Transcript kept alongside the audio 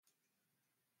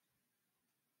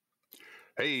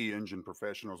Hey, engine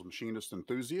professionals, machinist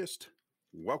enthusiast.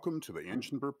 Welcome to the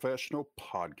Engine Professional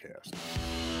Podcast.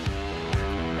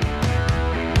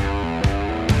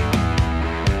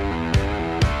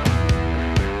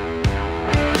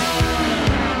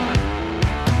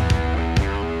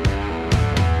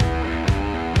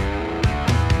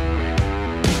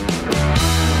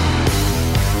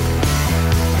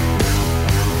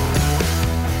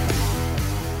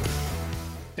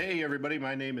 Hey everybody,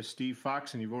 my name is Steve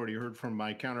Fox, and you've already heard from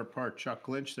my counterpart Chuck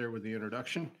Lynch there with the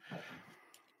introduction.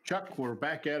 Chuck, we're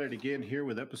back at it again here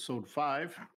with episode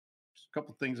 5. A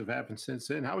couple things have happened since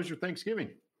then. How was your Thanksgiving?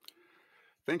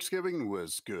 Thanksgiving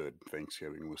was good.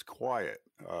 Thanksgiving was quiet.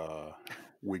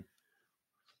 We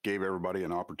gave everybody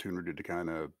an opportunity to kind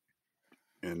of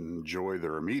enjoy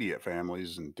their immediate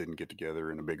families and didn't get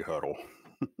together in a big huddle.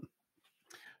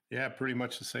 Yeah, pretty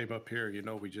much the same up here. You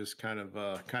know, we just kind of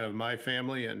my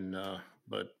family, and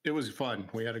but it was fun.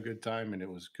 We had a good time, and it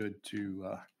was good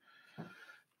to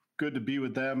be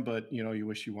with them. But you know, you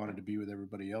wish you wanted to be with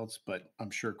everybody else. But I'm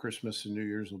sure Christmas and New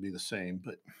Year's will be the same.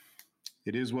 But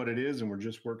it is what it is, and we're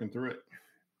just working through it.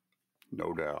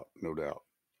 No doubt, no doubt.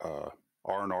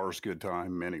 R&R's good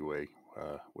time anyway.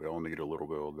 We all need a little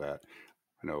bit of that.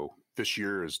 I know this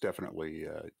year has definitely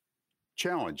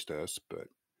challenged us, but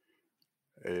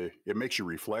it makes you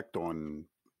reflect on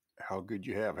how good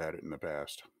you have had it in the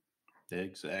past.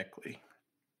 Exactly.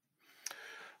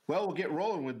 Well, we'll get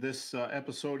rolling with this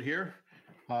episode here.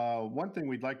 One thing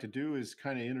we'd like to do is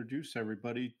kind of introduce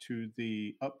everybody to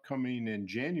the upcoming in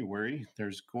January.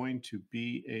 There's going to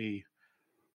be a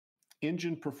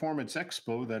Engine Performance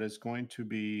Expo that is going to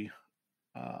be,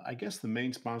 I guess the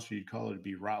main sponsor you'd call it would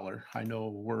be Rottler. I know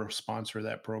we're a sponsor of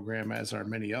that program, as are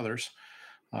many others.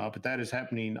 But that is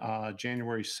happening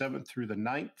January 7th through the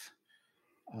 9th.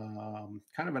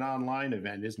 Kind of an online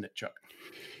event, isn't it, Chuck?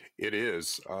 It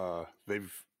is. They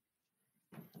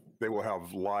will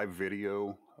have live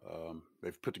video.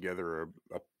 They've put together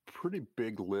a pretty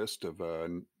big list of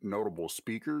notable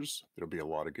speakers. There'll be a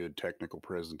lot of good technical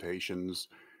presentations.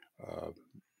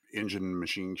 Engine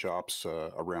machine shops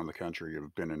around the country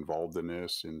have been involved in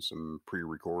this in some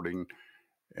pre-recording.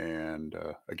 And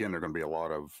again, there are going to be a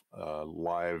lot of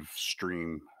live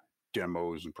stream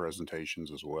demos and presentations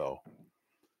as well.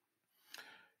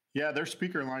 Yeah, their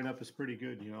speaker lineup is pretty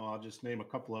good. You know, I'll just name a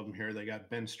couple of them here. They got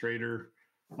Ben Strader,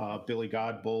 Billy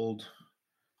Godbold,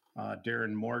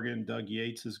 Darren Morgan, Doug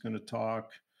Yates is going to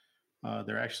talk.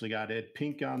 They're actually got Ed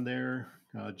Pink on there,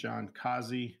 John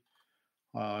Kazi,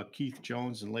 Keith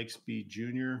Jones and Lake Speed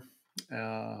Jr.,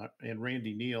 and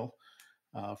Randy Neal.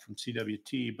 From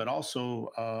CWT, but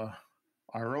also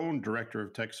our own director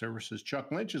of tech services, Chuck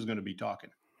Lynch, is going to be talking.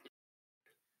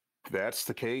 That's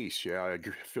the case. Yeah, it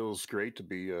feels great to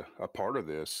be a part of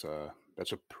this.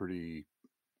 That's a pretty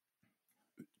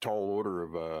tall order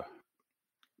of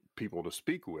people to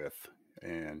speak with.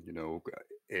 And, you know,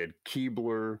 Ed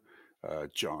Keebler,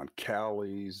 John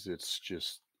Callies, it's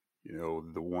just, you know,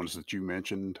 the ones that you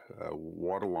mentioned.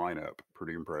 What a lineup.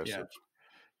 Pretty impressive.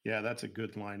 Yeah, that's a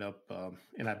good lineup.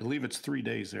 And I believe it's 3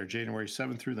 days there, January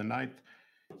 7th through the 9th.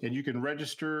 And you can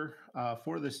register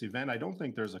for this event. I don't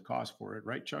think there's a cost for it,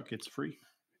 right, Chuck? It's free?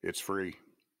 It's free.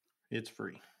 It's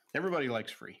free. Everybody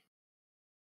likes free.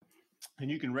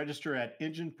 And you can register at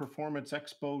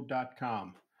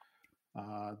engineperformanceexpo.com.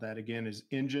 That, again, is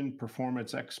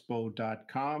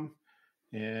engineperformanceexpo.com.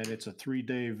 And it's a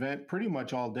 3-day event, pretty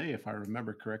much all day, if I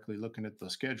remember correctly, looking at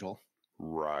the schedule.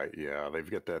 Right. Yeah.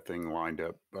 They've got that thing lined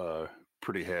up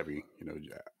pretty heavy, you know,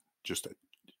 just a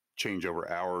change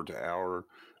over hour to hour.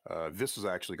 This is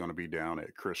actually going to be down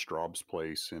at Chris Straub's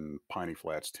place in Piney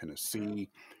Flats, Tennessee,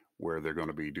 where they're going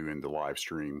to be doing the live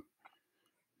stream.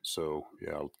 So,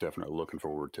 yeah, definitely looking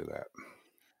forward to that.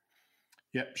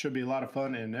 Yep. Should be a lot of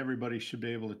fun, and everybody should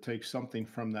be able to take something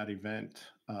from that event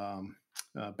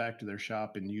back to their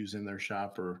shop and use in their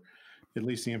shop, or at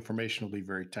least the information will be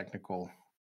very technical.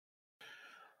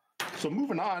 So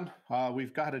moving on,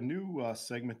 we've got a new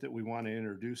segment that we want to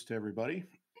introduce to everybody.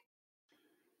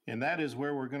 And that is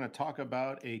where we're going to talk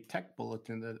about a tech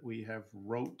bulletin that we have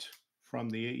wrote from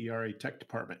the AERA Tech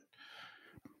Department.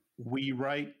 We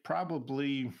write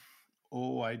probably,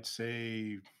 I'd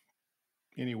say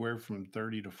anywhere from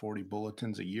 30 to 40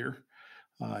 bulletins a year.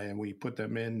 And we put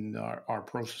them in our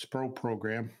Process Pro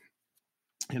program.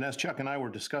 And as Chuck and I were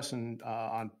discussing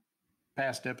on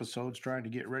past episodes, trying to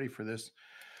get ready for this,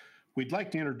 we'd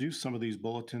like to introduce some of these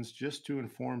bulletins just to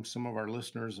inform some of our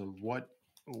listeners of what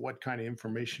kind of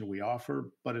information we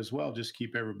offer, but as well just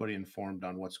keep everybody informed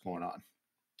on what's going on.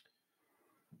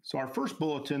 So our first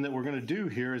bulletin that we're going to do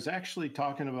here is actually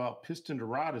talking about piston to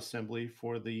rod assembly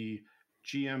for the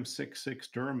GM66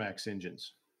 Duramax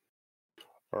engines?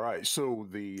 All right. So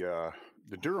the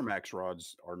Duramax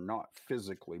rods are not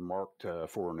physically marked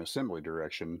for an assembly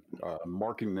direction.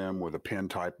 Marking them with a pen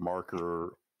type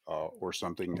marker or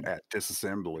something at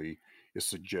disassembly is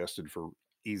suggested for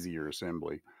easier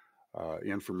assembly.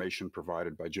 Information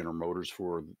provided by General Motors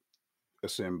for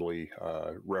assembly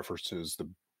references the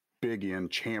big end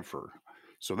chamfer.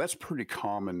 So that's pretty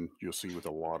common. You'll see with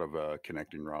a lot of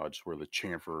connecting rods where the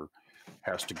chamfer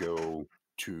has to go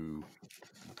to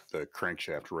the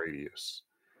crankshaft radius.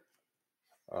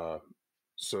 Uh,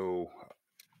 so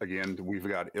again, we've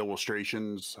got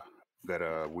illustrations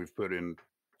that we've put in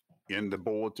the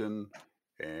bulletin,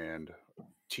 and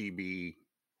TB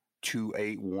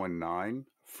 2819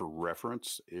 for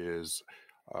reference is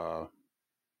a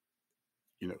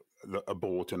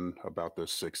bulletin about the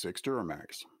 6.6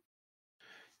 Duramax.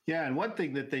 Yeah, and one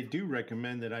thing that they do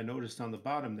recommend that I noticed on the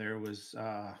bottom there was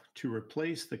to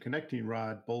replace the connecting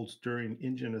rod bolts during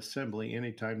engine assembly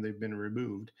anytime they've been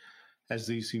removed, as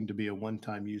these seem to be a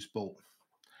one-time use bolt.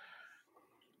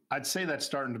 I'd say that's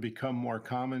starting to become more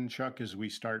common, Chuck, as we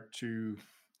start to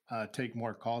take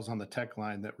more calls on the tech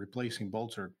line that replacing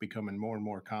bolts are becoming more and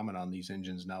more common on these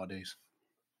engines nowadays.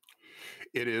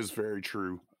 It is very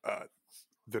true.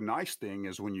 The nice thing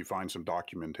is when you find some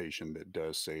documentation that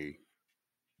does say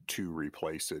to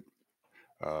replace it.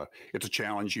 It's a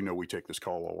challenge. We take this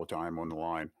call all the time on the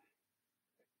line.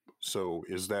 So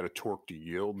is that a torque to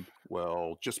yield?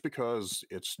 Well, just because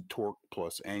it's torque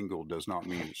plus angle does not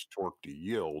mean it's torque to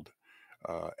yield.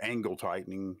 Angle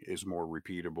tightening is more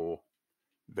repeatable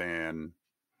than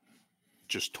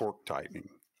just torque tightening.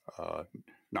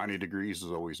 90 degrees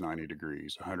is always 90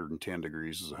 degrees. 110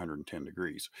 degrees is 110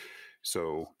 degrees.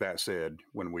 So that said,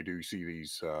 when we do see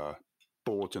these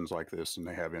bulletins like this and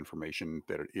they have information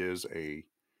that it is a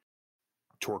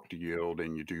torque to yield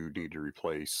and you do need to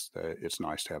replace, that it's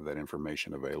nice to have that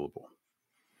information available.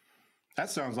 That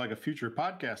sounds like a future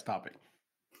podcast topic.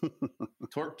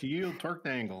 Torque to yield, torque to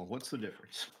angle. What's the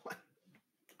difference?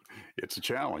 It's a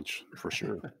challenge for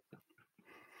sure.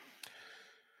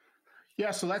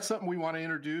 Yeah, so that's something we want to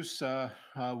introduce.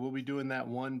 We'll be doing that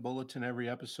one bulletin every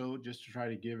episode just to try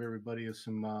to give everybody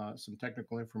some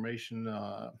technical information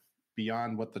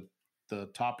beyond what the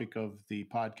topic of the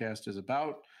podcast is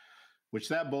about, which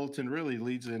that bulletin really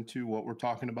leads into what we're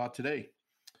talking about today,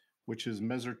 which is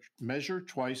measure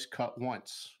twice, cut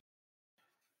once.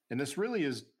 And this really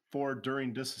is for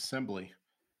during disassembly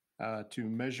to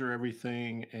measure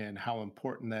everything and how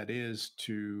important that is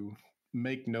to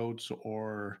make notes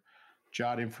or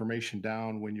jot information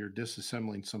down when you're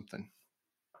disassembling something.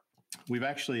 We've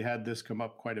actually had this come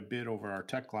up quite a bit over our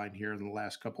tech line here in the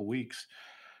last couple of weeks.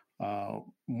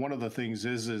 One of the things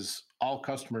is all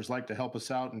customers like to help us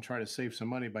out and try to save some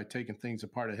money by taking things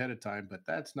apart ahead of time, but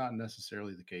that's not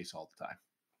necessarily the case all the time.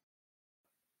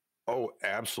 Oh,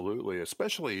 absolutely.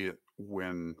 Especially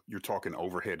when you're talking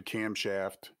overhead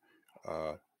camshaft.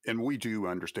 And we do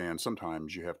understand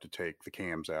sometimes you have to take the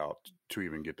cams out to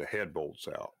even get the head bolts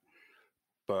out.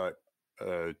 But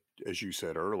as you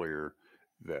said earlier,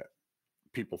 that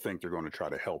people think they're going to try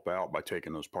to help out by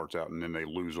taking those parts out, and then they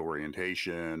lose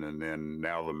orientation. And then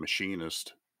now the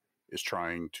machinist is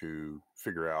trying to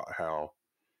figure out how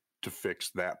to fix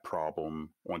that problem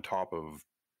on top of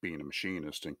being a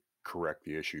machinist and correct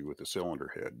the issue with the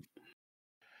cylinder head.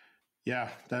 Yeah,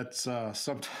 that's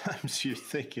sometimes you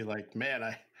think you're like, man,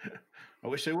 I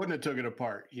wish they wouldn't have took it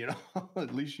apart.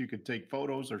 At least you could take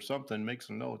photos or something, make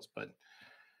some notes, but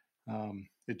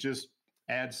it just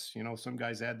adds, some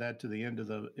guys add that to the end of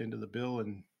the bill,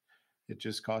 and it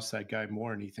just costs that guy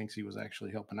more, and he thinks he was actually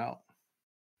helping out.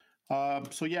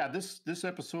 So yeah, this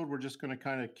episode, we're just going to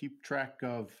kind of keep track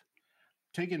of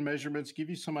taking measurements,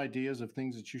 give you some ideas of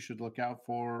things that you should look out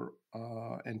for,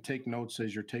 and take notes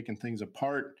as you're taking things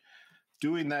apart.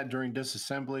 Doing that during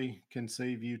disassembly can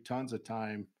save you tons of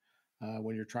time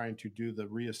when you're trying to do the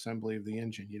reassembly of the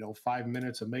engine. 5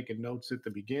 minutes of making notes at the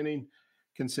beginning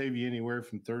can save you anywhere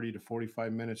from 30 to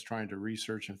 45 minutes trying to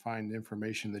research and find the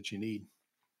information that you need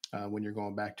when you're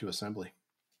going back to assembly.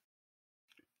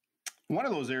 One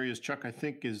of those areas, Chuck, I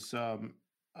think is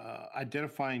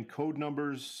identifying code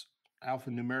numbers,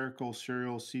 alphanumerical,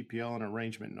 serial, CPL, and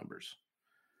arrangement numbers.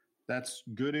 That's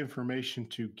good information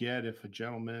to get if a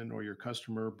gentleman or your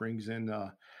customer brings in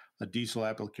a diesel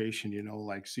application,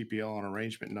 like CPL and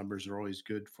arrangement numbers are always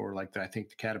good for I think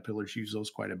the Caterpillars use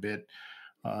those quite a bit.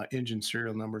 Engine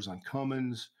serial numbers on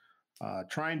Cummins.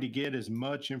 Trying to get as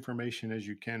much information as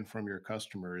you can from your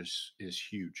customer is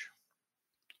huge.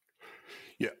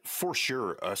 Yeah, for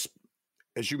sure.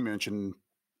 As you mentioned,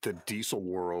 the diesel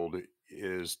world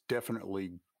is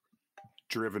definitely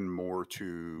driven more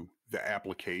to the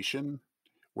application,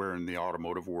 where in the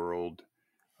automotive world,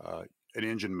 an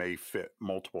engine may fit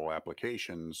multiple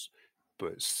applications,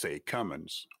 but say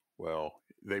Cummins, well,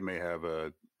 they may have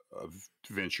a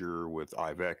venture with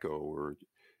Iveco, or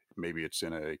maybe it's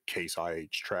in a Case IH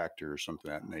tractor or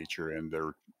something of that nature, and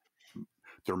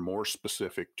they're more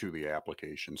specific to the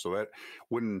application. So that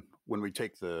when we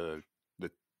take the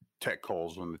tech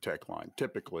calls on the tech line,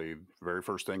 typically the very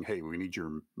first thing, hey, we need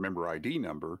your member ID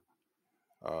number.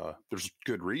 There's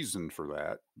good reason for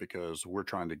that, because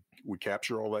we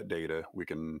capture all that data. We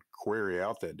can query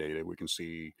out that data. We can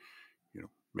see,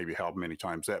 maybe how many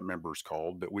times that member's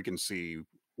called, but we can see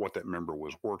what that member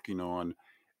was working on,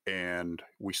 and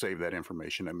we save that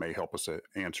information. It may help us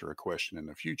answer a question in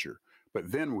the future.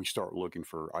 But then we start looking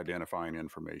for identifying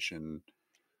information,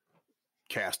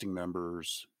 casting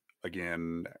numbers,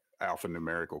 again,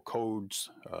 alphanumerical codes,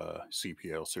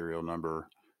 CPL serial number.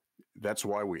 That's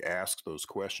why we ask those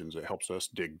questions. It helps us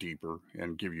dig deeper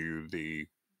and give you the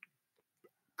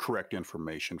correct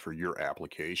information for your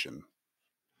application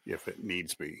if it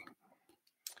needs be.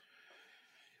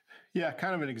 Yeah,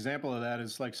 kind of an example of that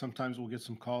is like sometimes we'll get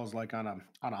some calls like on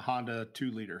a Honda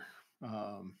 2-liter.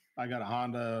 I got a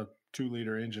Honda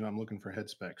 2-liter engine. I'm looking for head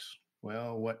specs.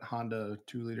 Well, what Honda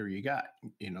 2-liter you got?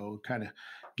 Kind of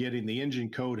getting the engine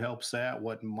code helps that.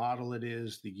 What model it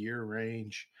is, the year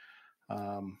range,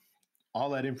 all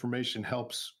that information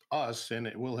helps us, and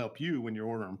it will help you when you're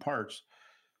ordering parts,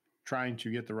 trying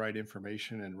to get the right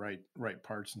information and right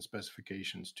parts and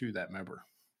specifications to that member.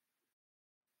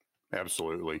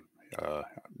 Absolutely. You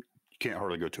can't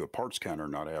hardly go to a parts counter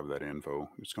and not have that info.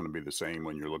 It's going to be the same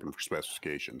when you're looking for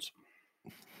specifications.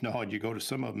 No, and you go to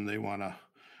some of them, they want to,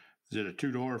 is it a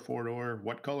 2-door, 4-door?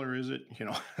 What color is it?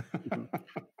 Do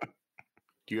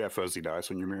you have fuzzy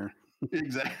dice on your mirror?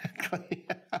 Exactly.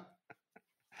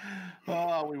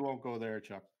 Oh, we won't go there,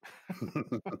 Chuck.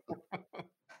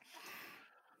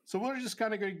 So we're just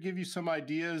kind of going to give you some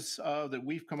ideas that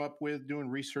we've come up with doing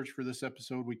research for this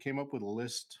episode. We came up with a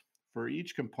list for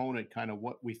each component, kind of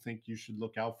what we think you should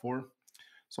look out for.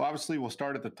 So obviously we'll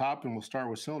start at the top, and we'll start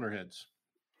with cylinder heads.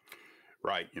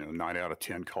 Right. 9 out of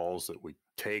 10 calls that we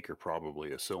take are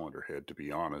probably a cylinder head, to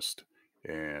be honest.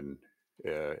 And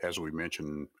as we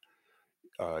mentioned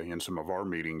in some of our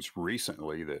meetings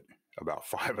recently, that about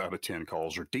 5 out of 10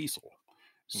 calls are diesel.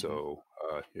 So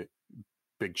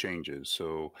big changes.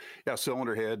 So yeah,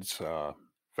 cylinder heads,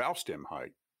 valve stem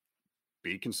height.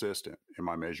 Be consistent. Am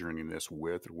I measuring this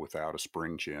with or without a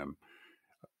spring shim?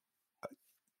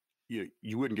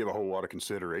 You wouldn't give a whole lot of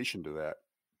consideration to that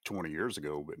 20 years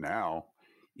ago, but now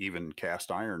even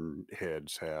cast iron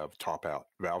heads have top out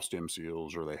valve stem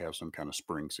seals, or they have some kind of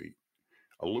spring seat.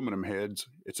 Aluminum heads,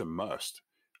 it's a must.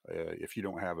 If you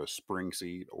don't have a spring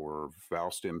seat or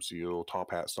valve stem seal, top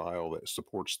hat style that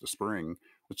supports the spring,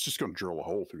 it's just going to drill a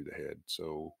hole through the head.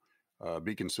 So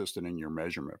be consistent in your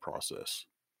measurement process.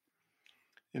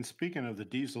 And speaking of the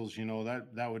diesels,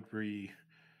 that would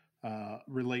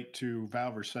relate to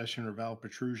valve recession or valve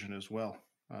protrusion as well.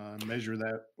 Measure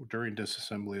that during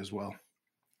disassembly as well.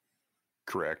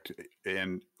 Correct.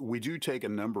 And we do take a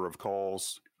number of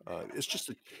calls.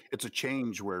 It's a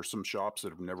change where some shops that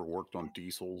have never worked on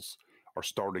diesels are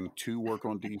starting to work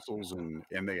on diesels, and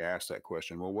they ask that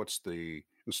question, well, what's the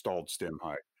installed stem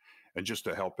height? And just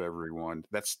to help everyone,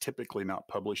 that's typically not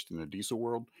published in the diesel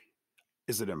world.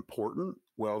 Is it important?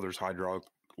 Well, there's hydraulic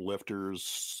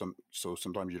lifters, so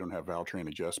sometimes you don't have valve train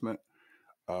adjustment,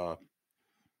 but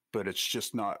it's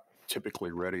just not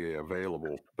typically readily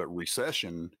available. But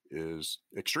recession is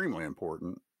extremely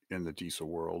important in the diesel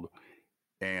world,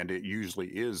 and it usually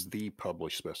is the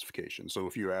published specification. So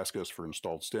if you ask us for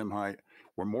installed stem height,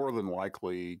 we're more than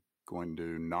likely going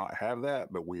to not have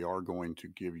that, but we are going to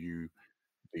give you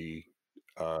the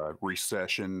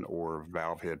recession or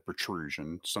valve head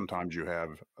protrusion. Sometimes you have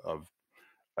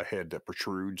a head that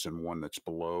protrudes and one that's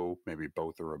below, maybe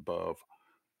both are above.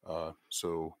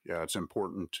 So yeah, it's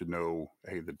important to know,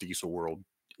 hey, the diesel world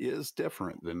is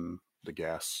different than the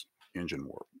gas engine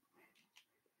world.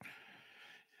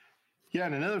 Yeah,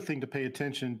 and another thing to pay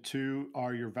attention to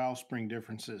are your valve spring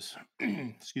differences.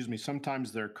 Excuse me.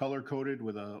 Sometimes they're color coded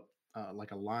with a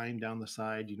like a line down the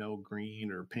side,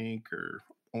 green or pink or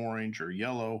orange or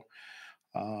yellow.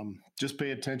 Just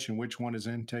pay attention which one is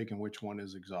intake and which one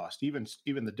is exhaust. Even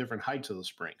the different heights of the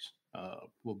springs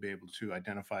will be able to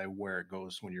identify where it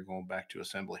goes when you're going back to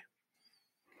assembly.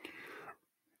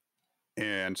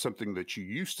 And something that you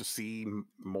used to see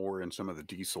more in some of the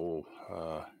diesel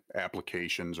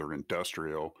applications or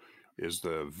industrial is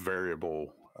the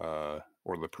variable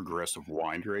or the progressive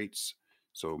wind rates.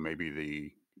 So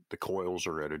maybe the coils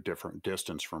are at a different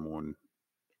distance from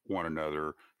one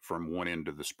another, from one end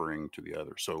of the spring to the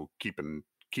other. So keep an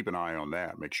eye on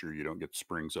that. Make sure you don't get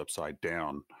springs upside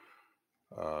down.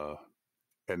 Uh,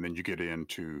 and then you get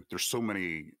into, there's so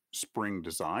many spring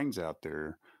designs out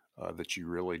there that you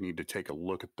really need to take a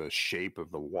look at the shape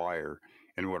of the wire.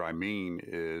 And what I mean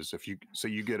is, if you say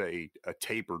you get a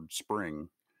tapered spring,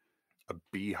 a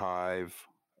beehive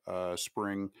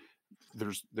spring,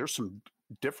 there's some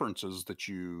differences that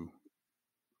you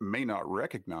may not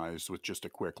recognize with just a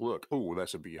quick look. Oh,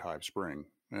 that's a beehive spring.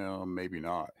 Well, maybe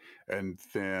not. And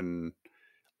then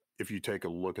if you take a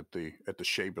look at the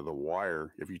shape of the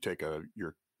wire, if you take a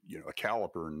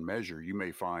caliper and measure, you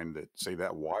may find that, say,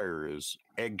 that wire is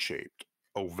egg shaped,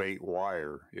 ovate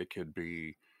wire. It could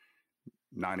be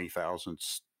 90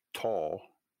 thousandths tall,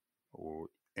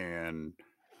 and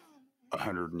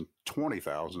 120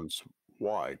 thousandths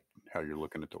wide. How you're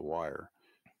looking at the wire,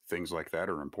 things like that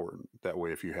are important. That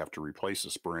way, if you have to replace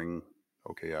a spring,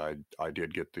 okay, I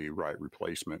did get the right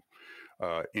replacement.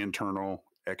 Internal,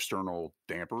 external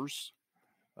dampers.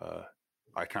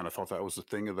 I kind of thought that was the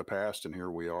thing of the past, and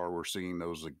here we are. We're seeing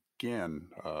those again.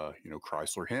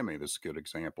 Chrysler Hemi, this is a good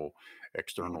example.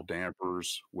 External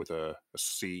dampers with a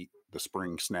seat. The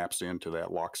spring snaps into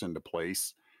that, locks into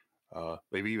place.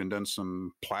 They've even done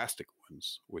some plastic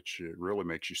ones, which it really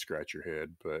makes you scratch your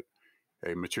head. But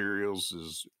hey, materials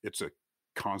it's a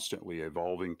constantly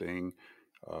evolving thing.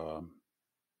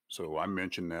 So I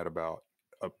mentioned that about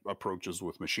approaches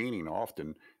with machining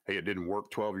often. Hey, it didn't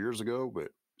work 12 years ago, but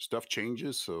stuff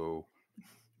changes. So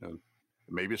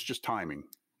maybe it's just timing.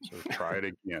 So try it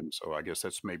again. So I guess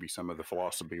that's maybe some of the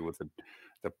philosophy with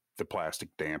the plastic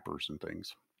dampers and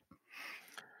things.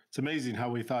 It's amazing how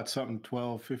we thought something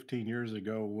 12, 15 years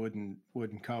ago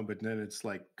wouldn't come, but then it's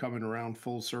like coming around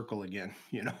full circle again,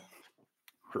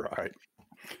 Right.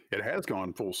 It has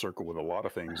gone full circle with a lot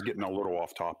of things. Getting a little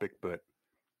off topic, but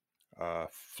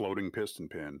floating piston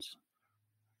pins.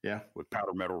 Yeah. With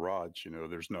powder metal rods,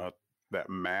 there's not that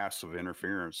mass of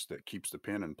interference that keeps the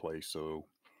pin in place. So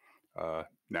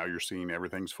now you're seeing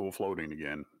everything's full floating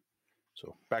again.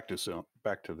 So back to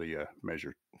the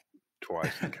measure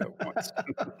twice and cut once.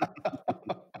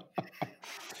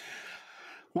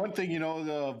 One thing,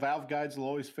 the valve guides will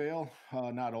always fail.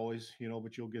 Not always,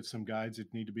 but you'll get some guides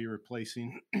that need to be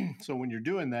replacing. So when you're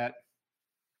doing that,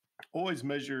 always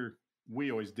measure.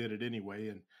 We always did it anyway,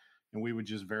 and we would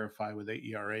just verify with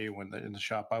AERA in the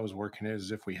shop I was working at,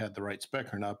 as if we had the right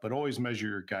spec or not. But always measure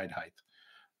your guide height.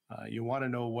 You want to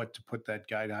know what to put that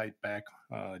guide height back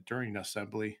during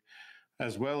assembly,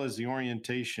 as well as the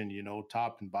orientation.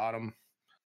 Top and bottom.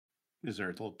 Is there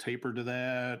a little taper to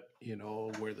that?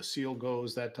 Where the seal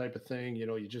goes, that type of thing.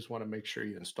 You just want to make sure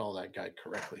you install that guide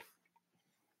correctly.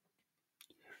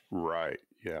 Right.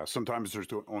 Yeah. Sometimes there's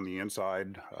on the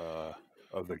inside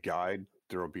of the guide,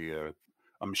 there'll be a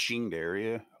machined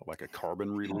area, like a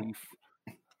carbon relief.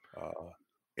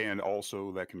 And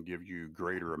also that can give you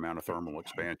greater amount of thermal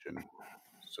expansion,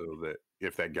 so that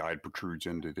if that guide protrudes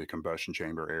into the combustion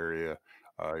chamber area,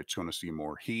 it's going to see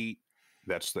more heat.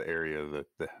 That's the area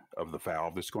of the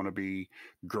valve that's going to be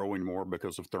growing more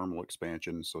because of thermal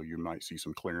expansion. So you might see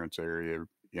some clearance area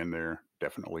in there.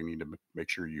 Definitely need to make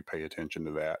sure you pay attention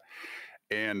to that.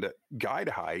 And guide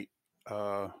height,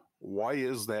 why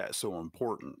is that so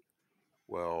important?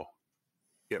 Well,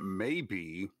 it may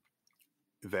be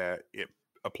that it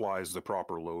applies the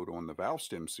proper load on the valve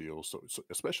stem seal, so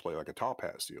especially like a top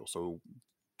hat seal. So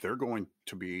they're going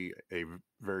to be a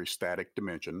very static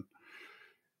dimension.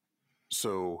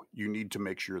 So you need to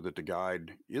make sure that the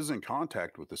guide is in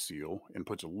contact with the seal and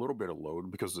puts a little bit of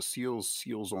load, because the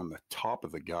seals on the top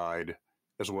of the guide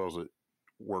as well as it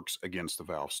works against the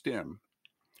valve stem.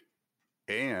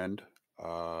 And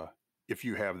if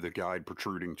you have the guide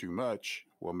protruding too much,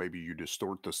 well, maybe you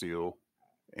distort the seal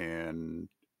and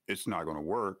it's not going to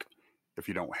work. If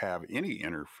you don't have any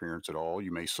interference at all,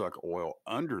 you may suck oil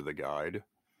under the guide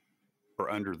or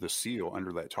under the seal,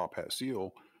 under that top hat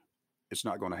seal. It's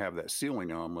not going to have that sealing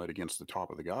inlet against the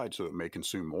top of the guide, so it may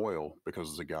consume oil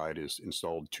because the guide is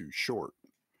installed too short.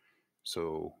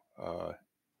 So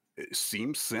it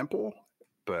seems simple,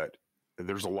 but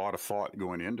there's a lot of thought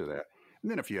going into that. And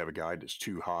then if you have a guide that's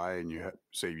too high and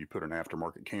say you put an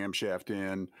aftermarket camshaft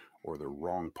in, or the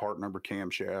wrong part number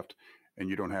camshaft, and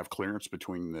you don't have clearance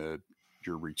between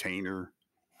your retainer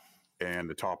and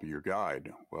the top of your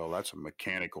guide, well, that's a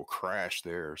mechanical crash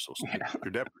there. So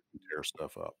you're definitely going to tear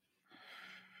stuff up.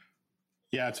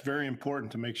 Yeah, it's very important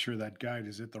to make sure that guide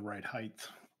is at the right height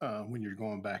when you're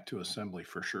going back to assembly,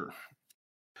 for sure.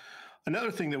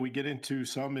 Another thing that we get into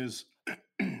some is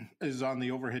on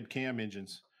the overhead cam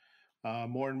engines.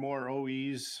 More and more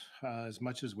OEs, as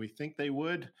much as we think they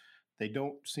would, they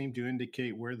don't seem to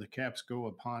indicate where the caps go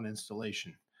upon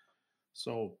installation.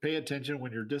 So pay attention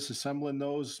when you're disassembling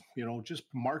those. Just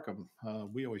mark them.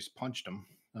 We always punched them.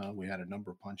 We had a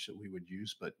number punch that we would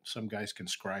use, but some guys can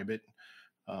scribe it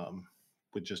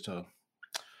with just a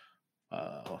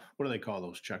what do they call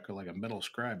those, Chuck? Like a metal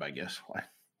scribe, I guess.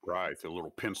 Right, the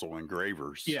little pencil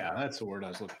engravers. Yeah, that's the word I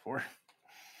was looking for.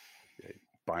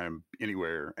 Buy them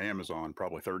anywhere, Amazon,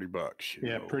 probably $30.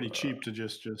 Yeah, pretty cheap to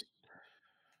just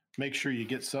make sure you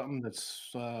get something that's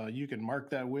you can mark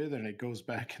that with, and it goes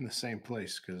back in the same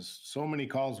place. Because so many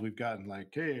calls we've gotten, like,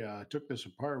 "Hey, I took this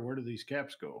apart. Where do these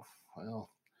caps go?" Well,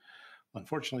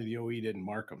 unfortunately, the OE didn't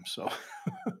mark them. So,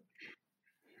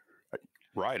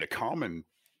 right, a common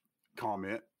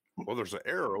comment. Well, there's an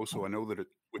arrow, so I know that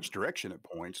which direction it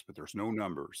points, but there's no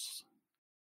numbers.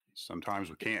 Sometimes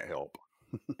we can't help.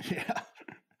 Yeah.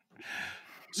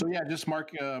 So yeah, just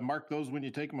mark those when you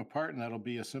take them apart, and that'll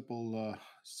be a simple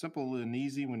and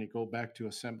easy when you go back to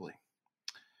assembly.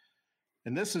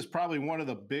 And this is probably one of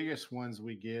the biggest ones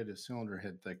we get is cylinder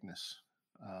head thickness.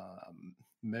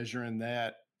 Measuring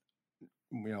that,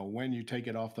 when you take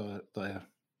it off the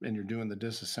and you're doing the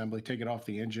disassembly, take it off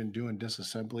the engine, doing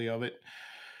disassembly of it.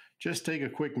 Just take a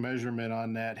quick measurement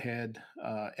on that head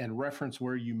and reference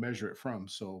where you measure it from.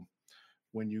 So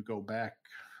when you go back,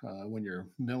 when you're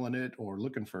milling it or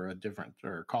looking for a different,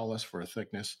 or call us for a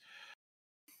thickness,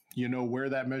 where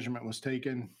that measurement was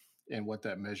taken and what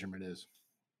that measurement is.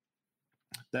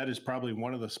 That is probably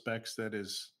one of the specs that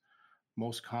is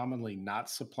most commonly not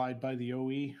supplied by the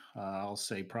OE. I'll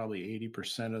say probably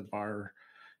 80% of our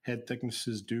head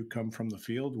thicknesses do come from the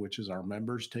field, which is our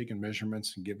members taking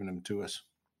measurements and giving them to us.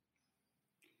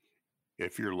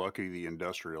 If you're lucky, the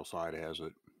industrial side has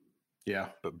it. Yeah.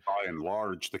 But by and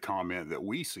large, the comment that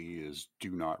we see is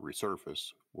do not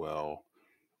resurface. Well,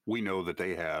 we know that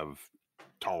they have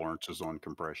tolerances on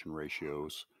compression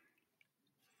ratios.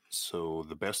 So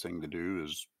the best thing to do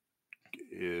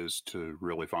is to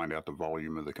really find out the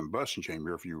volume of the combustion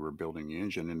chamber if you were building the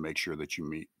engine and make sure that you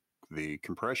meet the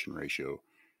compression ratio.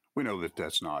 We know that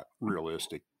that's not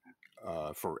realistic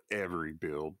for every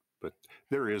build, but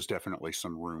there is definitely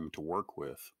some room to work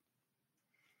with.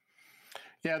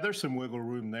 Yeah, there's some wiggle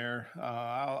room there.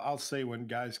 I'll say when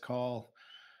guys call,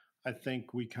 I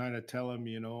think we kind of tell them,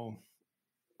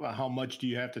 how much do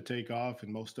you have to take off?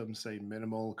 And most of them say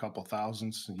minimal, a couple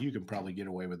thousandths. And you can probably get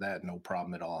away with that, no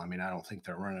problem at all. I mean, I don't think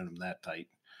they're running them that tight.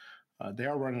 They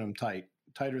are running them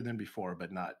tighter than before,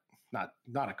 but not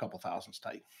a couple thousandths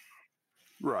tight.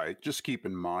 Right. Just keep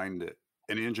in mind that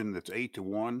an engine that's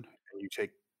 8-1, and you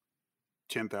take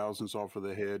 10 thousandths off of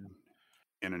the head,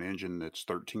 and an engine that's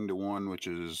 13-1, which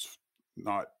is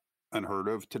not unheard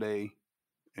of today,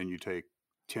 and you take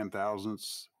 10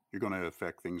 thousandths, you're going to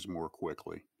affect things more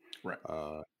quickly. Right.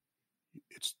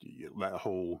 It's that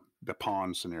whole the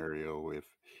pond scenario.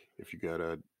 If you got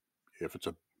if it's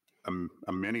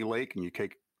a mini lake and you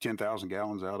take 10,000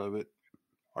 gallons out of it,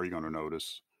 are you going to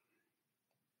notice?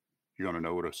 You're going to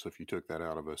notice if you took that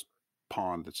out of a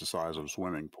pond that's the size of a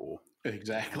swimming pool.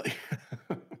 Exactly.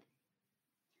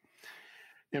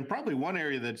 And probably one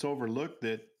area that's overlooked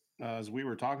that, as we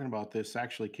were talking about this,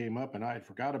 actually came up, and I had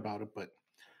forgot about it, but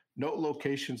note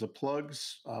locations of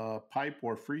plugs, pipe,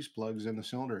 or freeze plugs in the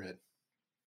cylinder head.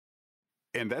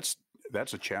 And that's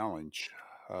a challenge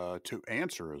to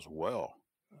answer as well.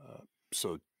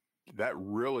 So that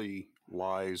really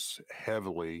lies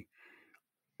heavily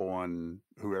on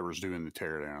whoever's doing the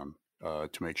teardown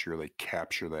to make sure they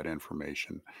capture that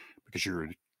information, because you're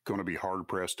going to be hard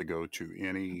pressed to go to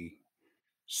any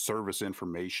service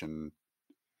information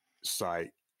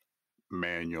site,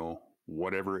 manual,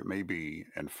 whatever it may be,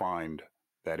 and find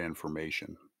that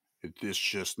information. It's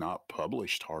just not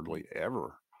published hardly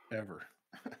ever.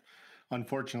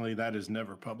 Unfortunately, that is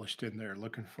never published in there.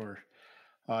 Looking for,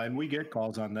 and we get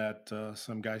calls on that.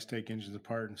 Some guys take engines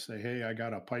apart and say, "Hey, I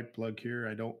got a pipe plug here.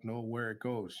 I don't know where it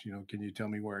goes. Can you tell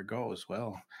me where it goes?"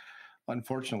 Well,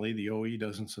 unfortunately, the OE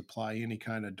doesn't supply any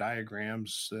kind of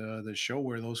diagrams that show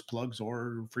where those plugs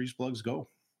or freeze plugs go.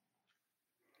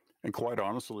 And quite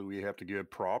honestly, we have to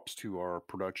give props to our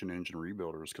production engine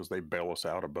rebuilders because they bail us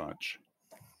out a bunch.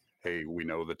 Hey, we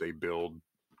know that they build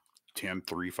 10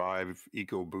 3.5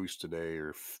 EcoBoost today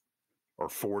or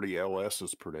 40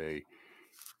 LSs per day.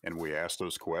 And we ask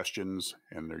those questions,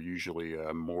 and they're usually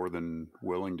more than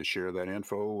willing to share that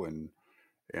info and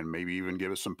maybe even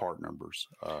give us some part numbers.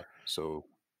 So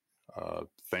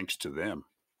thanks to them.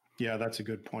 Yeah, that's a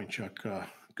good point, Chuck.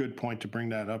 Good point to bring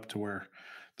that up to where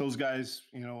those guys,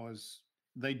 as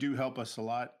they do help us a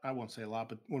lot. I won't say a lot,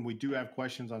 but when we do have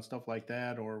questions on stuff like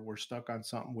that, or we're stuck on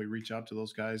something, we reach out to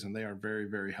those guys, and they are very,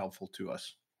 very helpful to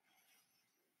us.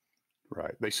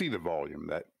 Right. They see the volume.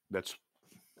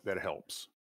 That helps.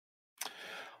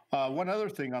 One other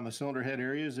thing on the cylinder head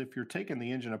area is if you're taking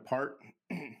the engine apart,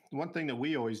 one thing that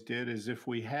we always did is if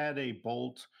we had a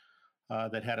bolt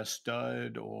that had a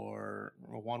stud or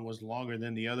one was longer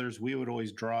than the others, we would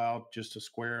always draw out just a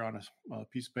square on a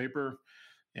piece of paper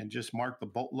and just mark the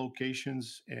bolt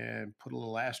locations and put a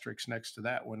little asterisk next to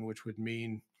that one, which would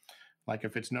mean, like,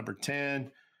 if it's number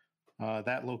 10,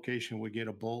 that location would get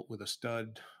a bolt with a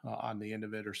stud on the end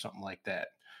of it or something like that.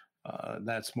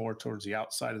 That's more towards the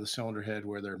outside of the cylinder head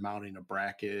where they're mounting a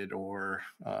bracket or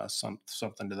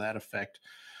something to that effect.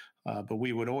 But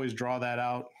we would always draw that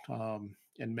out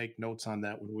and make notes on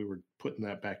that when we were putting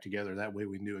that back together. That way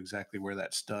we knew exactly where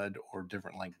that stud or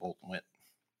different length bolt went.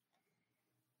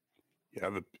 Yeah,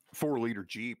 the 4-liter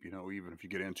Jeep, even if you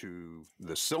get into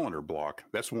the cylinder block,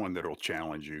 that's one that'll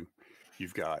challenge you.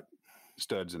 You've got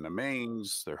studs in the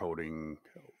mains. They're holding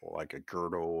like a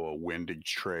girdle, a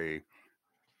windage tray,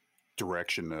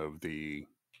 direction of the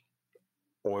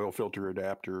oil filter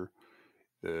adapter.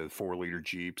 The 4-liter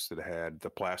Jeeps that had the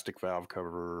plastic valve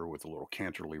cover with the little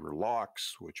cantilever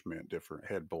locks, which meant different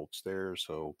head bolts there.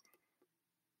 So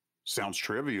sounds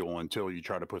trivial until you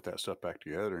try to put that stuff back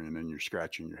together, and then you're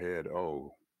scratching your head.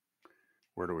 Oh,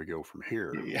 where do we go from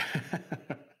here? Yeah.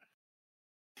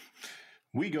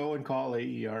 We go and call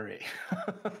AERA.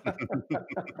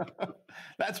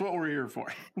 That's what we're here for.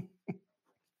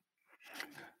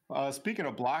 Speaking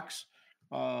of blocks,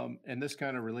 and this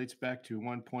kind of relates back to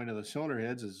one point of the cylinder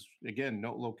heads is, again,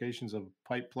 note locations of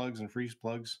pipe plugs and freeze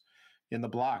plugs in the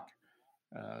block.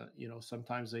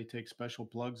 Sometimes they take special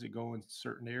plugs that go in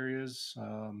certain areas.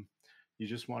 You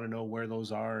just want to know where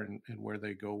those are and where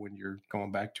they go when you're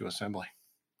going back to assembly.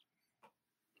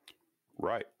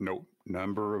 Right. No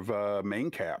number of main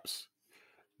caps.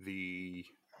 The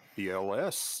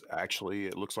LS, actually,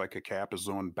 it looks like a cap is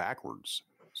on backwards.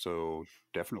 So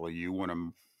definitely you want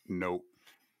to note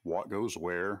what goes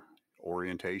where,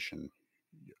 orientation.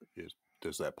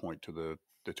 Does that point to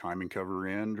the timing cover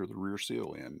end or the rear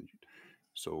seal end?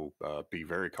 So be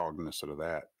very cognizant of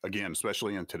that. Again,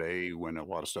 especially in today when a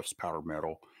lot of stuff's powder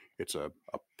metal, it's a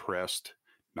pressed,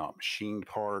 not machined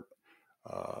part.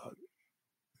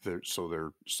 They're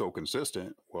so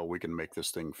consistent. Well, we can make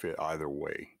this thing fit either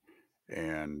way,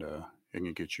 and it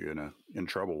can get you in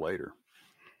trouble later.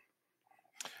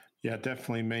 Yeah,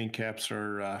 definitely. Main caps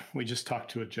are. We just talked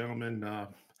to a gentleman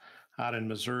out in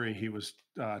Missouri. He was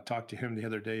talked to him the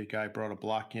other day. A guy brought a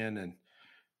block in and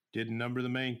didn't number the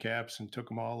main caps and took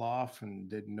them all off and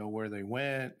didn't know where they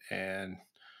went. And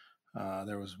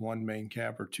there was one main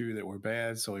cap or two that were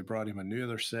bad, so he brought him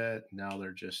another set. Now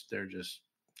they're just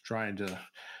trying to,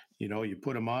 you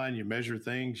put them on, you measure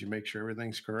things, you make sure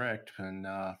everything's correct, and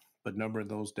but numbering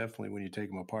those definitely when you take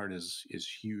them apart is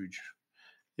huge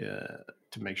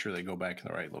to make sure they go back in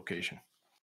the right location.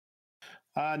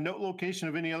 Note location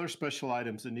of any other special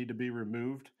items that need to be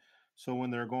removed. So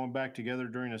when they're going back together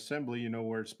during assembly, you know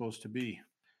where it's supposed to be.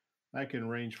 That can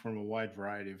range from a wide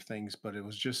variety of things, but it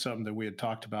was just something that we had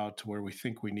talked about to where we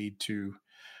think we need to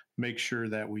make sure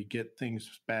that we get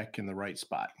things back in the right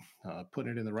spot.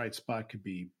 Putting it in the right spot could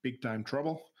be big time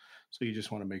trouble. So you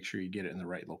just want to make sure you get it in the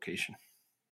right location.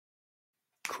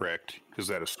 Correct. Is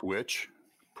that a switch?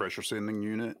 Pressure sending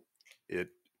unit?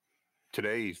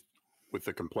 Today, with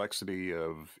the complexity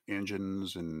of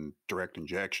engines and direct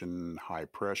injection, high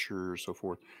pressure, so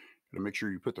forth, to make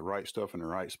sure you put the right stuff in the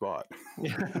right spot.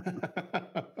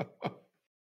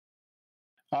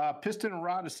 Piston and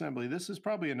rod assembly. This is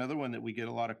probably another one that we get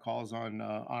a lot of calls on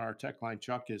our tech line,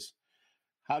 Chuck, is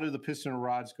how do the piston and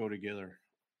rods go together?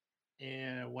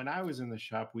 And when I was in the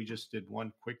shop, we just did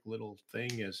one quick little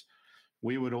thing is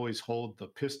we would always hold the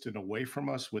piston away from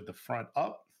us with the front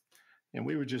up, and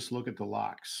we would just look at the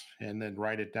locks and then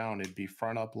write it down. It'd be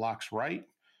front up locks right,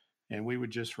 and we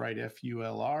would just write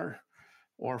FULR,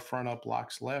 or front up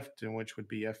locks left, and which would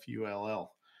be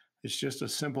FULL. It's just a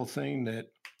simple thing that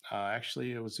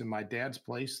actually it was in my dad's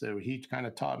place that he kind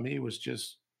of taught me was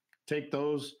just take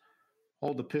those,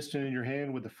 hold the piston in your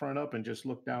hand with the front up, and just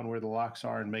look down where the locks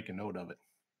are and make a note of it.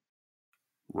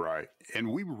 Right.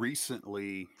 And we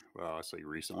recently, well, I say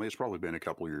recently, it's probably been a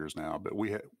couple of years now, but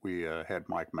we had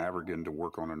Mike Maverigan to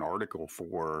work on an article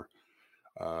for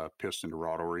piston to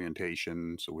rod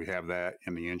orientation. So we have that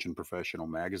in the Engine Professional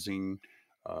magazine.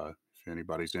 If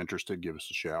anybody's interested, give us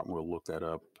a shout and we'll look that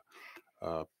up.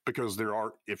 Because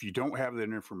if you don't have that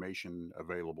information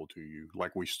available to you,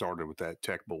 like we started with that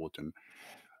tech bulletin,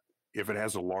 If it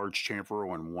has a large chamfer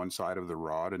on one side of the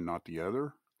rod and not the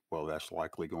other, well, that's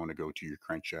likely going to go to your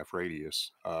crankshaft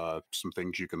radius. Some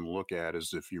things you can look at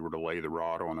is if you were to lay the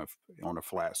rod on a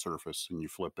flat surface and you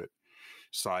flip it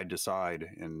side to side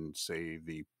and say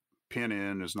the pin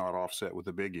end is not offset with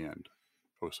the big end.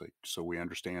 So we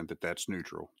understand that that's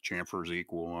neutral. Chamfer is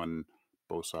equal on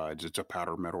both sides. It's a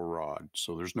powder metal rod.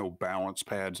 So there's no balance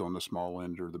pads on the small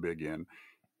end or the big end.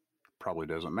 Probably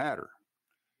doesn't matter.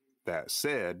 That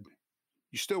said,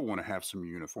 you still want to have some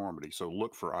uniformity. So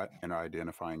look for an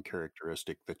identifying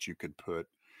characteristic that you could put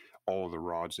all of the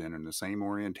rods in the same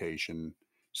orientation.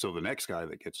 So the next guy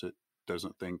that gets it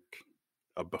doesn't think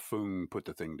a buffoon put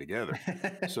the thing together.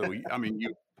 So, I mean,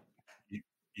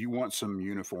 you want some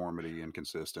uniformity and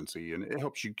consistency, and it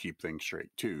helps you keep things straight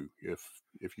too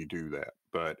if you do that.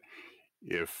 But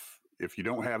if you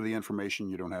don't have the information,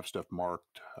 you don't have stuff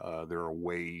marked, there are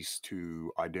ways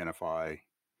to identify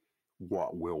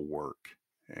what will work.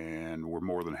 And we're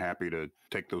more than happy to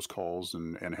take those calls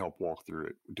and help walk through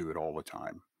it, do it all the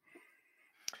time.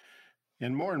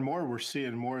 And more, we're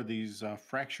seeing more of these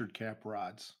fractured cap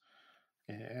rods,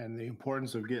 and the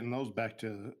importance of getting those back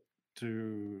to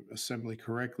assembly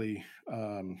correctly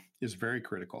is very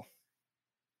critical.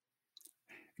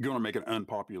 You're going to make an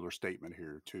unpopular statement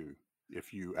here too.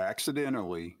 If you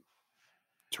accidentally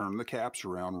turn the caps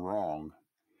around wrong,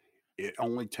 it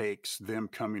only takes them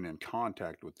coming in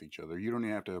contact with each other. You don't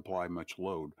even have to apply much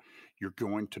load. You're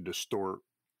going to distort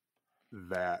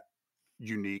that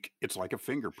unique, it's like a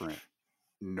fingerprint.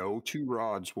 No two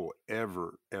rods will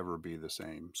ever be the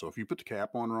same. So if you put the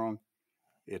cap on wrong,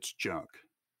 it's junk.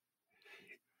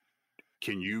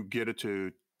 Can you get it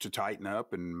to tighten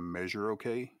up and measure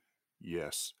okay?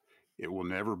 Yes. It will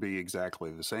never be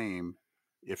exactly the same.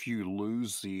 If you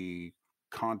lose the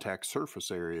contact surface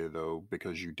area, though,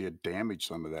 because you did damage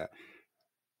some of that,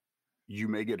 you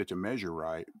may get it to measure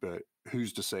right, but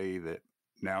who's to say that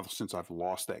now, since I've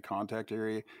lost that contact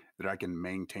area, that I can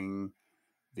maintain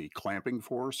the clamping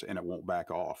force and it won't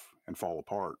back off and fall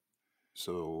apart?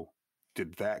 So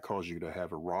did that cause you to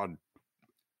have a rod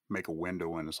make a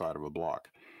window in the side of a block?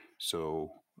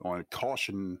 So on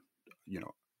caution,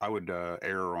 I would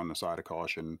err on the side of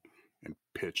caution and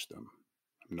pitch them.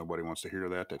 Nobody wants to hear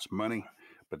that. That's money,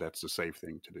 but that's the safe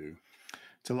thing to do.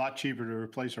 It's a lot cheaper to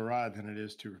replace a rod than it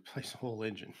is to replace a whole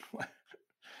engine.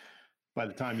 By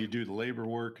the time you do the labor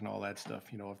work and all that stuff,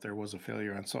 if there was a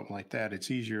failure on something like that,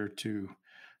 it's easier to,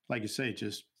 like you say,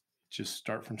 just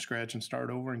start from scratch and start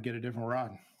over and get a different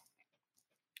rod.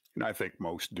 And I think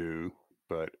most do,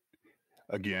 but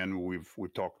again,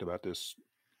 we've talked about this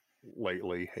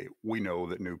lately. Hey, we know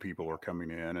that new people are coming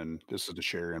in, and this is to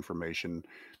share information.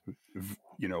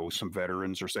 Some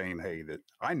veterans are saying, hey, that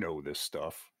I know this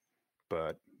stuff,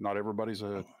 but not everybody's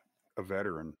a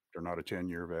veteran. They're not a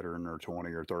 10-year veteran or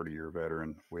 20 or 30-year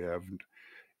veteran. We have,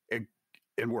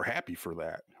 and we're happy for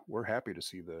that. We're happy to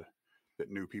see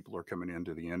that new people are coming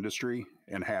into the industry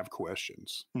and have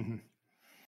questions. Mm-hmm.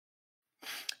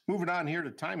 Moving on here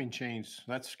to timing chains.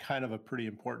 That's kind of a pretty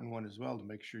important one as well, to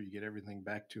make sure you get everything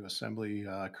back to assembly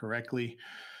correctly.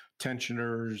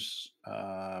 Tensioners,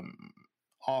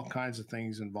 all kinds of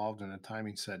things involved in a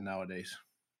timing set nowadays.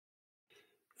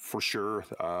 For sure.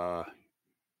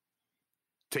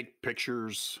 Take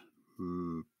pictures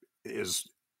is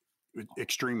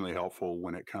extremely helpful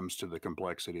when it comes to the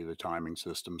complexity of the timing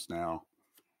systems now,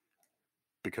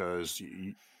 because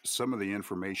some of the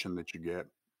information that you get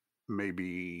may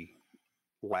be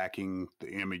lacking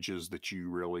the images that you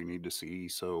really need to see.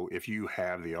 So if you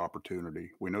have the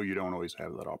opportunity, we know you don't always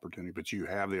have that opportunity, but you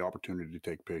have the opportunity to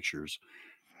take pictures.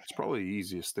 It's probably the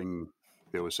easiest thing.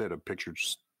 They always said a picture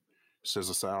says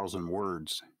 1,000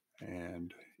 words,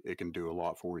 and it can do a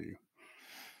lot for you.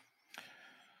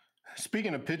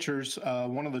 Speaking of pictures,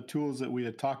 one of the tools that we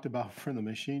had talked about for the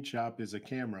machine shop is a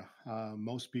camera.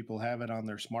 Most people have it on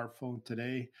their smartphone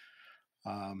today.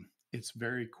 It's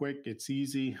very quick. It's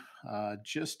easy.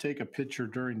 Just take a picture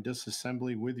during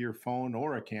disassembly with your phone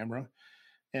or a camera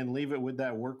and leave it with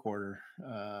that work order.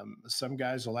 Some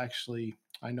guys will actually,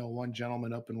 I know one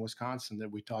gentleman up in Wisconsin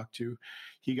that we talked to,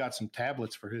 he got some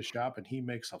tablets for his shop, and he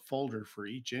makes a folder for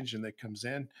each engine that comes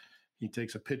in. He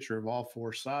takes a picture of all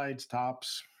four sides,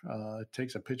 tops,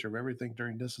 takes a picture of everything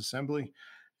during disassembly.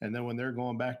 And then when they're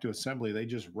going back to assembly, they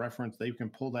can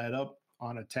pull that up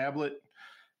on a tablet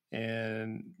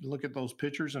and look at those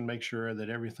pictures and make sure that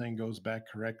everything goes back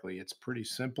correctly. It's pretty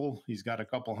simple. He's got a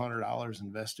couple $100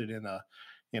 invested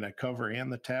in a cover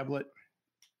and the tablet.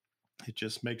 It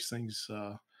just makes things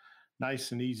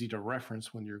nice and easy to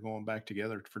reference when you're going back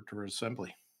together for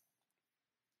assembly.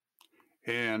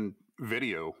 And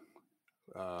video.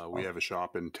 We have a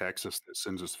shop in Texas that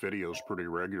sends us videos pretty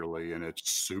regularly, and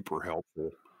it's super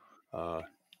helpful. Uh,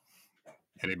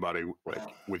 Anybody like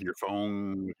with your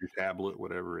phone, with your tablet,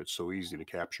 whatever, it's so easy to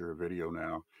capture a video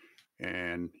now.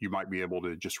 And you might be able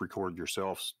to just record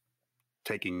yourself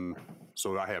taking.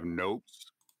 So I have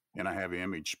notes and I have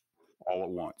image all at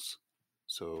once.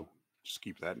 So just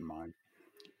keep that in mind.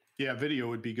 Yeah, video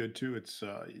would be good too. It's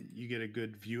you get a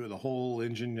good view of the whole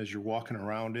engine as you're walking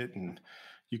around it, and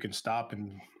you can stop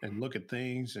and look at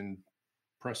things and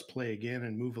press play again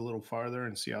and move a little farther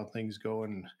and see how things go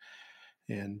and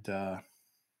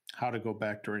how to go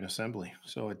back during assembly.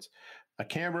 So it's a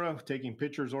camera taking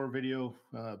pictures or video,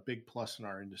 big plus in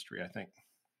our industry, I think.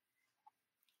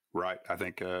 Right. I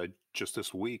think just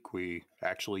this week,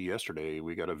 yesterday,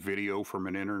 we got a video from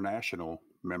an international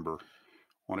member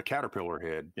on a Caterpillar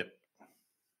head. Yep.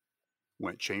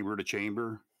 Went chamber to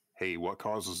chamber. Hey, what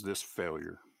causes this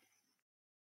failure?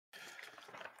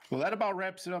 Well, that about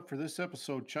wraps it up for this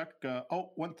episode, Chuck.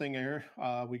 One thing here,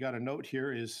 we got a note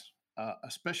here is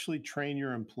especially train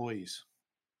your employees.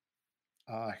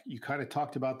 You kind of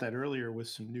talked about that earlier with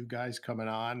some new guys coming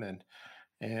on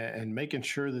and making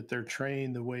sure that they're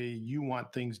trained the way you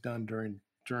want things done during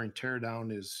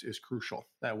teardown is crucial.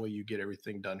 That way you get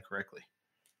everything done correctly.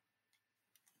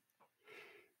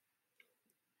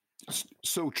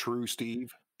 So true,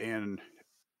 Steve. And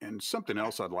something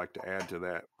else I'd like to add to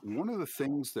that. One of the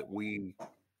things that we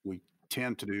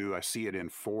tend to do, I see it in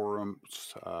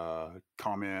forums,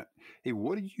 comment, hey,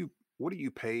 what do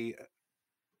you pay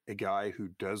a guy who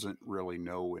doesn't really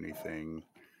know anything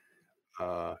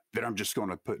that I'm just going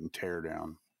to put in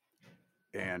teardown?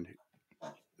 And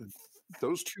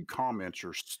those two comments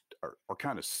are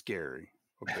kind of scary.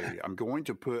 Okay, I'm going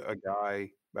to put a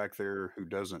guy back there who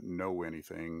doesn't know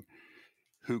anything,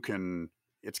 who can.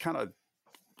 It's kind of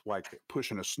like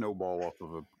pushing a snowball off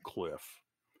of a cliff,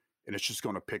 and it's just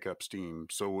going to pick up steam.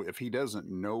 So if he doesn't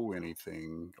know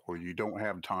anything, or you don't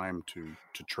have time to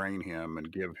train him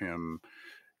and give him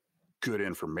good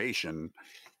information,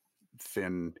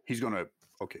 then he's going to.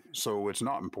 Okay, so it's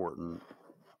not important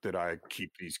that I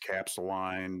keep these caps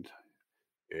aligned.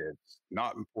 It's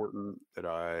not important that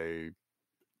I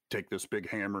take this big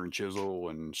hammer and chisel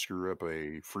and screw up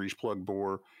a freeze plug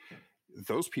bore.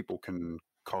 Those people can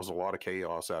cause a lot of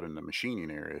chaos out in the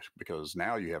machining area because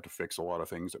now you have to fix a lot of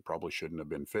things that probably shouldn't have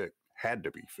been had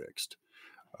to be fixed.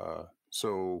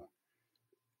 So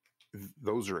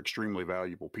those are extremely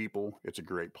valuable people. It's a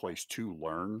great place to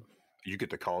learn. You get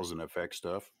the cause and effect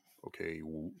stuff. Okay,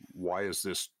 why is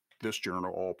this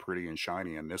journal all pretty and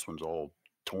shiny and this one's all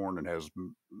torn and has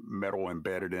metal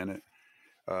embedded in it?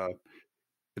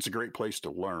 It's a great place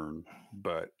to learn,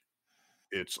 but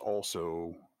it's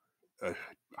also a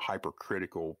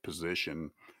hypercritical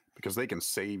position because they can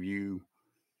save you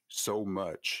so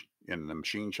much in the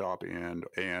machine shop and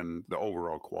the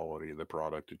overall quality of the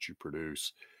product that you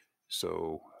produce.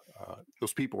 So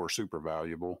those people are super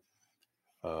valuable,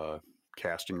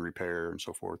 casting repair and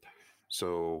so forth.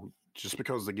 So just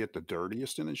because they get the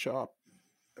dirtiest in the shop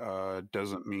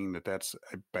doesn't mean that that's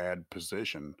a bad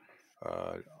position.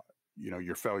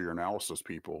 Your failure analysis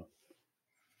people,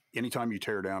 anytime you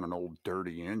tear down an old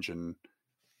dirty engine,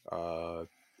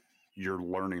 you're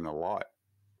learning a lot.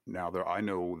 Now, I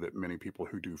know that many people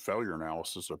who do failure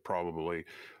analysis are probably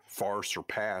far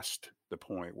surpassed the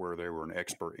point where they were an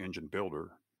expert engine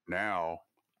builder. Now,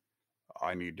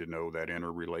 I need to know that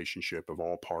interrelationship of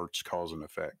all parts, cause and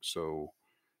effect. So,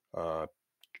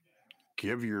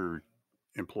 give your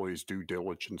employees due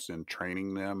diligence in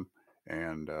training them,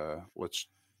 and let's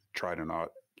try to not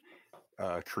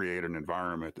create an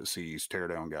environment that sees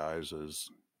teardown guys as,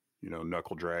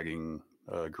 knuckle dragging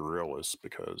gorillas,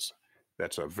 because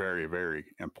that's a very, very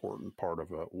important part of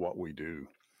what we do.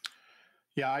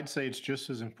 Yeah, I'd say it's just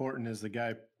as important as the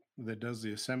guy that does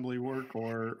the assembly work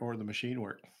or the machine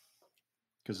work,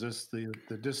 because the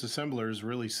disassembler is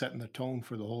really setting the tone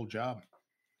for the whole job.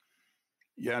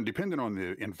 Yeah, and depending on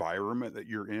the environment that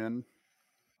you're in,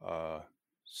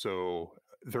 so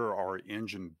there are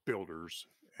engine builders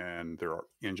and there are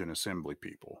engine assembly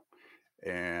people,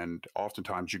 and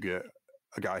oftentimes you get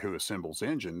a guy who assembles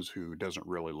engines who doesn't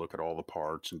really look at all the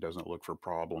parts and doesn't look for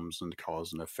problems and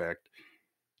cause and effect.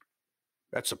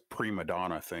 That's a prima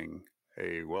donna thing.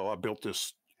 Hey, well, I built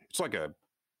this. It's like a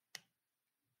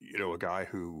guy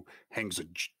who hangs a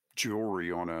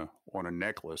jewelry on a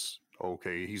necklace.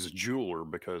 Okay, he's a jeweler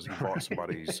because he bought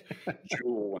somebody's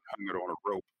jewel and hung it on a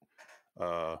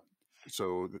rope.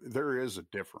 So there is a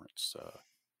difference,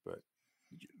 but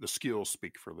the skills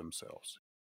speak for themselves.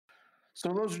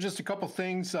 So those are just a couple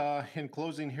things in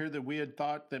closing here that we had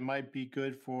thought that might be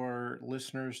good for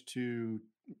listeners to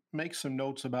make some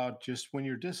notes about. Just when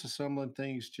you're disassembling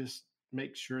things, just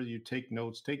make sure you take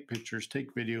notes, take pictures,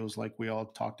 take videos like we all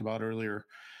talked about earlier.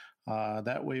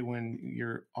 That way, when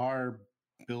you are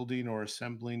building or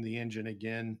assembling the engine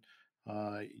again,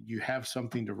 you have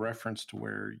something to reference to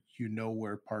where you know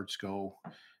where parts go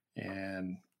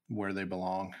and where they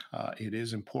belong. It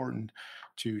is important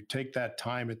to take that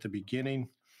time at the beginning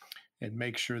and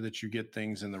make sure that you get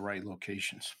things in the right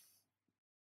locations.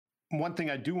 One thing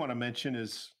I do want to mention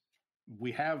is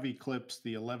we have eclipsed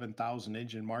the 11,000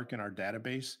 engine mark in our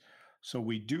database. So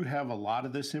we do have a lot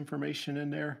of this information in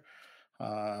there.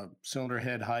 Cylinder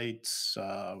head heights,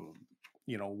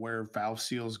 where valve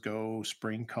seals go,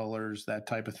 spring colors, that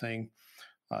type of thing.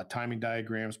 Timing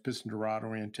diagrams, piston to rod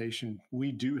orientation.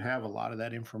 We do have a lot of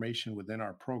that information within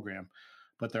our program,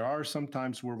 but there are some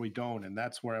times where we don't. And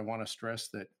that's where I want to stress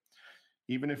that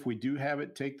even if we do have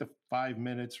it, take the 5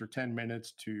 minutes or 10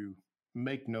 minutes to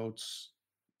make notes,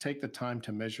 take the time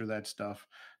to measure that stuff.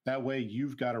 That way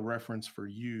you've got a reference for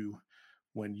you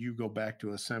when you go back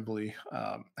to assembly.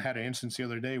 I had an instance the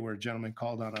other day where a gentleman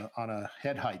called on a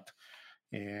head height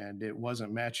and it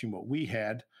wasn't matching what we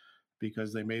had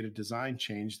because they made a design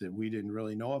change that we didn't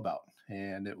really know about.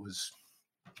 And it was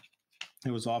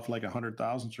off like 100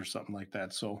 thousandths or something like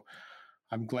that. So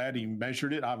I'm glad he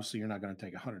measured it. Obviously you're not going to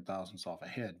take 100 thousandths off a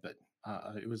head, but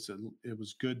it was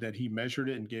good that he measured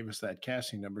it and gave us that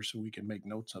casting number so we can make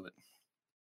notes of it.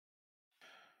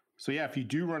 So yeah, if you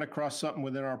do run across something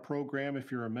within our program,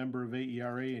 if you're a member of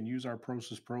AERA and use our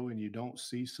Process Pro and you don't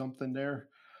see something there,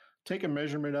 take a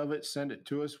measurement of it, send it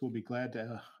to us. We'll be glad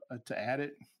to add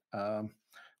it.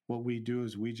 What we do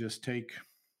is we just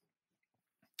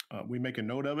we make a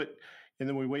note of it, and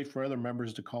then we wait for other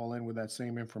members to call in with that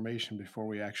same information before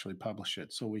we actually publish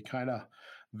it. So we kind of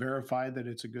verify that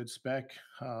it's a good spec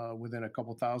within a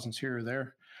couple thousandths here or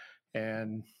there,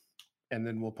 and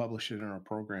then we'll publish it in our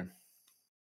program.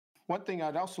 One thing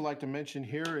I'd also like to mention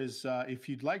here is if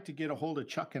you'd like to get a hold of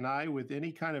Chuck and I with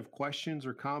any kind of questions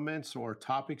or comments or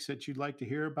topics that you'd like to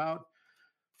hear about,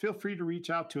 feel free to reach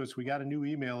out to us. We got a new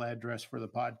email address for the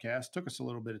podcast. Took us a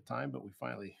little bit of time, but we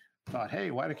finally thought,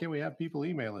 hey, why can't we have people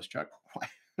email us, Chuck?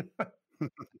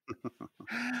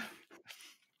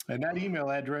 And that email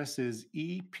address is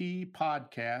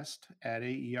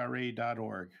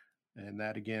eppodcast@aera.org. And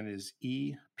that again is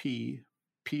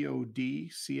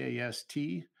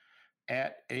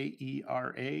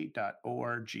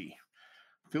eppodcast@aera.org.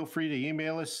 Feel free to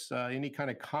email us any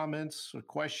kind of comments or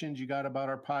questions you got about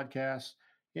our podcast,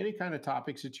 any kind of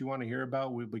topics that you want to hear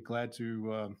about. We'd be glad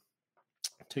to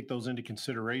take those into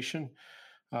consideration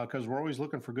because we're always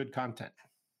looking for good content.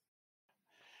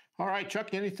 All right,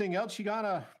 Chuck, anything else you got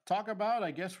to talk about?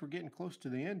 I guess we're getting close to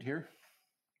the end here.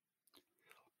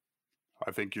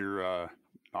 I think you're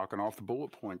knocking off the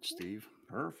bullet points, Steve.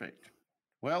 Perfect.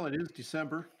 Well, it is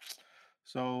December.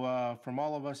 So from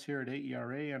all of us here at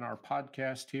AERA and our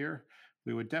podcast here,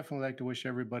 we would definitely like to wish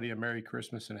everybody a Merry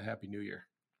Christmas and a Happy New Year.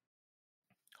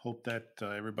 Hope that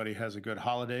everybody has a good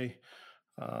holiday.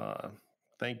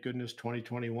 Thank goodness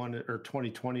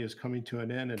 2020 is coming to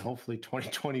an end, and hopefully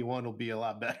 2021 will be a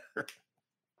lot better.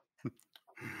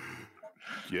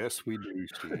 Yes, we do,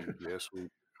 Steve. Yes, we do.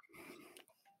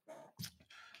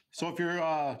 So if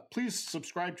you're, please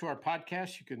subscribe to our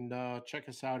podcast. You can check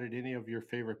us out at any of your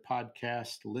favorite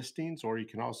podcast listings, or you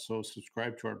can also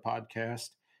subscribe to our podcast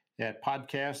at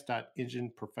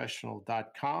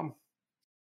podcast.engineprofessional.com.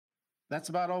 That's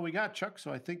about all we got, Chuck.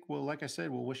 So I think like I said,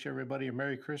 we'll wish everybody a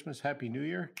Merry Christmas, Happy New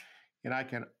Year. And I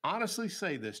can honestly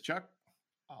say this, Chuck,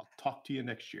 I'll talk to you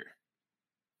next year.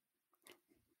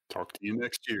 Talk to you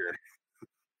next year.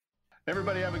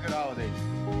 Everybody have a good holiday.